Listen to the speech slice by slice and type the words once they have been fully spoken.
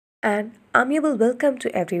An amiable welcome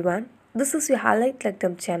to everyone. This is your Highlight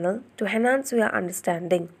Lecdem channel to enhance your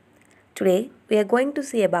understanding. Today, we are going to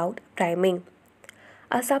see about priming,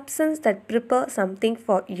 a substance that prepares something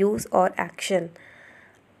for use or action.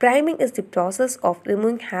 Priming is the process of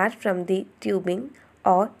removing hair from the tubing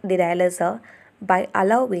or the dialyzer by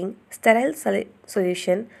allowing sterile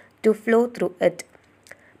solution to flow through it.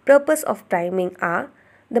 Purpose of priming are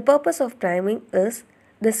the purpose of priming is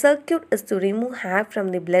the circuit is to remove hair from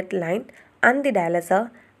the blood line and the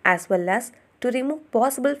dialyzer as well as to remove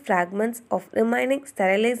possible fragments of remaining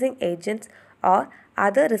sterilizing agents or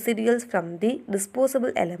other residuals from the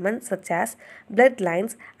disposable elements such as blood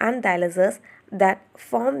lines and dialyzers that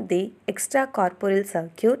form the extracorporeal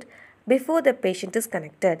circuit before the patient is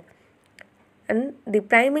connected. And the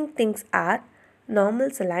priming things are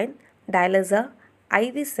normal saline, dialyzer,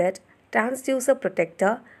 IV set, transducer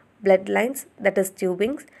protector, blood lines that is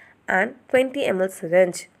tubings and 20 ml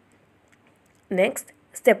syringe. Next,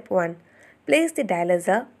 step 1. Place the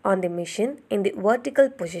dialyzer on the machine in the vertical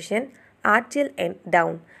position, arterial end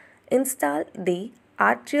down. Install the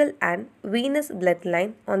arterial and venous blood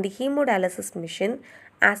line on the hemodialysis machine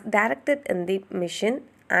as directed in the machine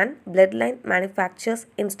and bloodline manufacturer's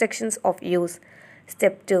instructions of use.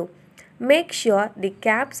 Step 2. Make sure the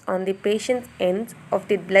caps on the patient's ends of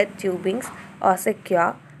the blood tubings are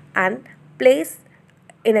secure and place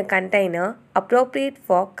in a container appropriate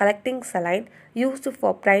for collecting saline used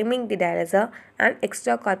for priming the dialyzer and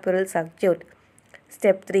extracorporeal circuit.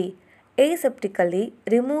 Step 3. Aseptically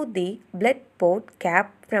remove the blood port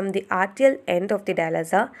cap from the arterial end of the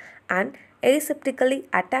dialyzer and aseptically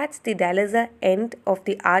attach the dialyzer end of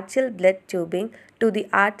the arterial blood tubing to the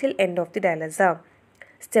arterial end of the dialyzer.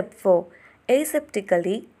 Step 4.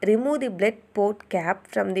 Aseptically remove the blood port cap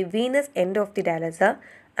from the venous end of the dialyzer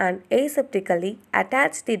and aseptically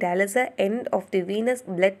attach the dialyzer end of the venous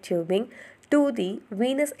blood tubing to the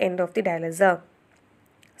venous end of the dialyzer.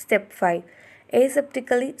 Step 5.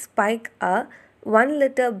 Aseptically spike a 1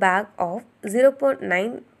 liter bag of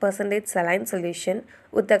 0.9% saline solution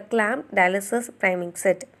with a clamp dialysis priming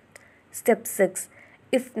set. Step 6.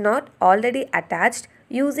 If not already attached,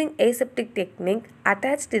 using aseptic technique,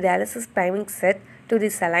 attach the dialysis priming set to the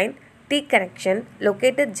saline T connection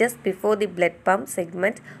located just before the blood pump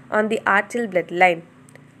segment on the arterial blood line.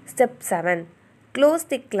 Step 7. Close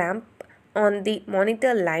the clamp on the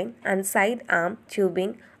monitor line and side arm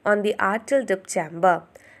tubing on the arterial drip chamber.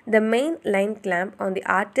 The main line clamp on the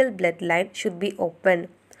arterial blood line should be open.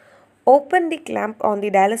 Open the clamp on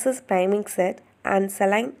the dialysis priming set and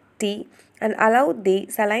saline T and allow the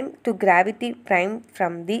saline to gravity prime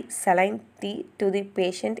from the saline T to the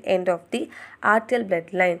patient end of the arterial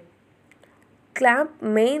blood line. Clamp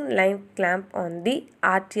main line clamp on the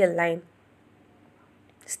arterial line.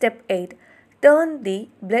 Step 8. Turn the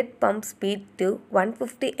blood pump speed to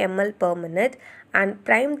 150 ml per minute and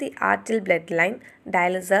prime the arterial blood line,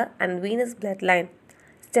 dialyzer and venous blood line.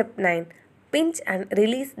 Step 9. Pinch and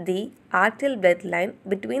release the arterial blood line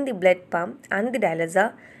between the blood pump and the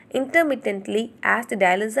dialyzer intermittently as the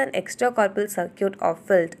dialyzer and extracorporeal circuit are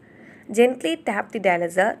filled. Gently tap the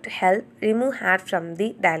dialyzer to help remove hair from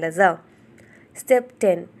the dialyzer. Step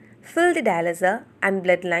 10. Fill the dialyzer and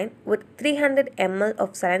blood line with 300 ml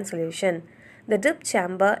of saline solution. The drip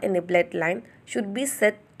chamber in the blood line should be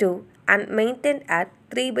set to and maintained at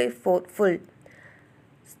 3/4 full.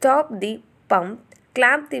 Stop the pump,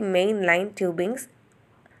 clamp the main line tubings,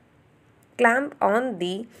 clamp on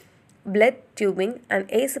the blood tubing and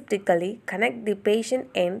aseptically connect the patient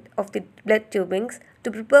end of the blood tubings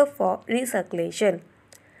to prepare for recirculation.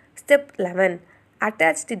 Step 11.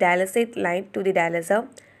 Attach the dialysate line to the dialyzer.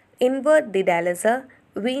 Invert the dialyzer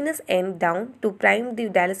venous end down to prime the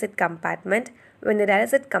dialysate compartment. When the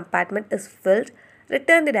dialysate compartment is filled,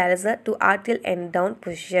 return the dialyzer to arterial end down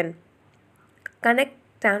position. Connect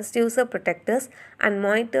transducer protectors and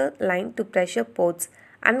monitor line to pressure ports.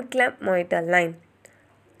 Unclamp monitor line.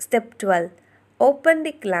 Step 12. Open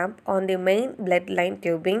the clamp on the main blood line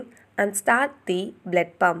tubing and start the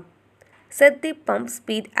blood pump. Set the pump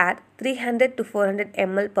speed at 300 to 400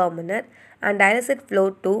 ml per minute and dialysate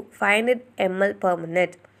flow to 500 ml per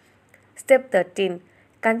minute. Step 13.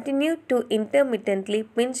 Continue to intermittently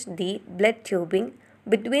pinch the blood tubing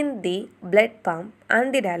between the blood pump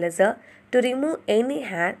and the dialyzer to remove any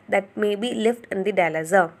hair that may be left in the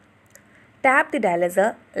dialyzer. Tap the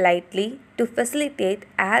dialyzer lightly to facilitate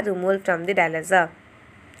air removal from the dialyzer.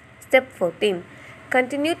 Step 14.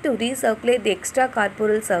 Continue to recirculate the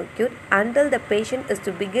extracorporeal circuit until the patient is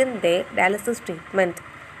to begin their dialysis treatment.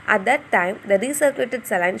 At that time, the recirculated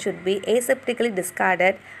saline should be aseptically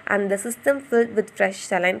discarded and the system filled with fresh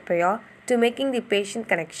saline prior to making the patient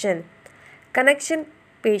connection. Connection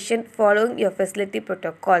patient following your facility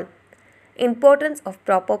protocol. Importance of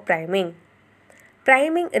proper priming.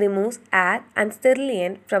 Priming removes air and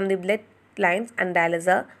sterilant from the blood lines and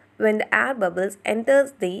dialyzer. When the air bubbles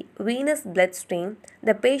enters the venous bloodstream,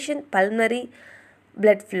 the patient's pulmonary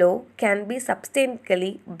blood flow can be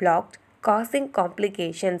substantially blocked, causing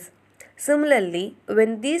complications. Similarly,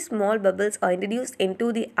 when these small bubbles are introduced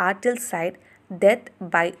into the arterial side, death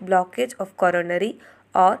by blockage of coronary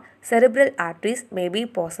or cerebral arteries may be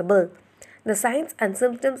possible. The signs and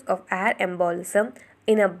symptoms of air embolism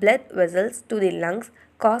in a blood vessels to the lungs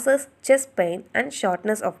causes chest pain and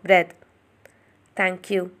shortness of breath. Thank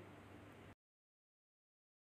you.